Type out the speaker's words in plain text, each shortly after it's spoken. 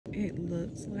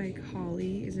Looks like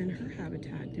Holly is in her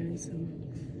habitat doing some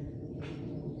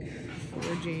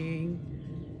foraging,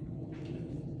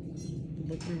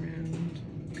 looking around.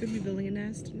 Could be building a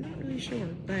nest, I'm not really sure,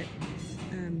 but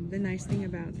the nice thing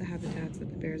about the habitats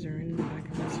that the bears are in the back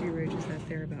of Rescue Ridge is that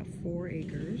they're about 4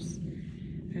 acres,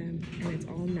 and it's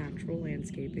all natural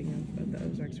landscaping of the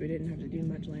Ozarks. We didn't have to do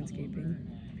much landscaping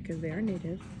because they are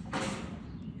native,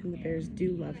 and the bears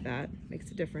do love that.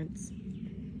 Makes a difference.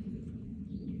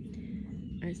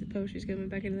 I suppose she's coming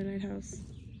back into the night house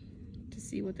to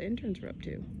see what the interns were up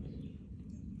to.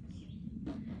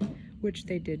 Which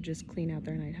they did just clean out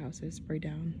their night houses, spray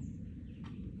down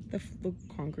the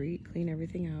concrete, clean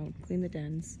everything out, clean the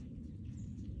dens.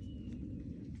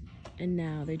 And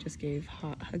now they just gave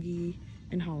Huggy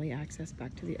and Holly access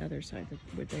back to the other side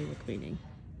that they were cleaning.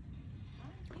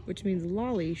 Which means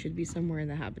Lolly should be somewhere in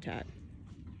the habitat,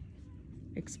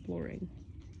 exploring.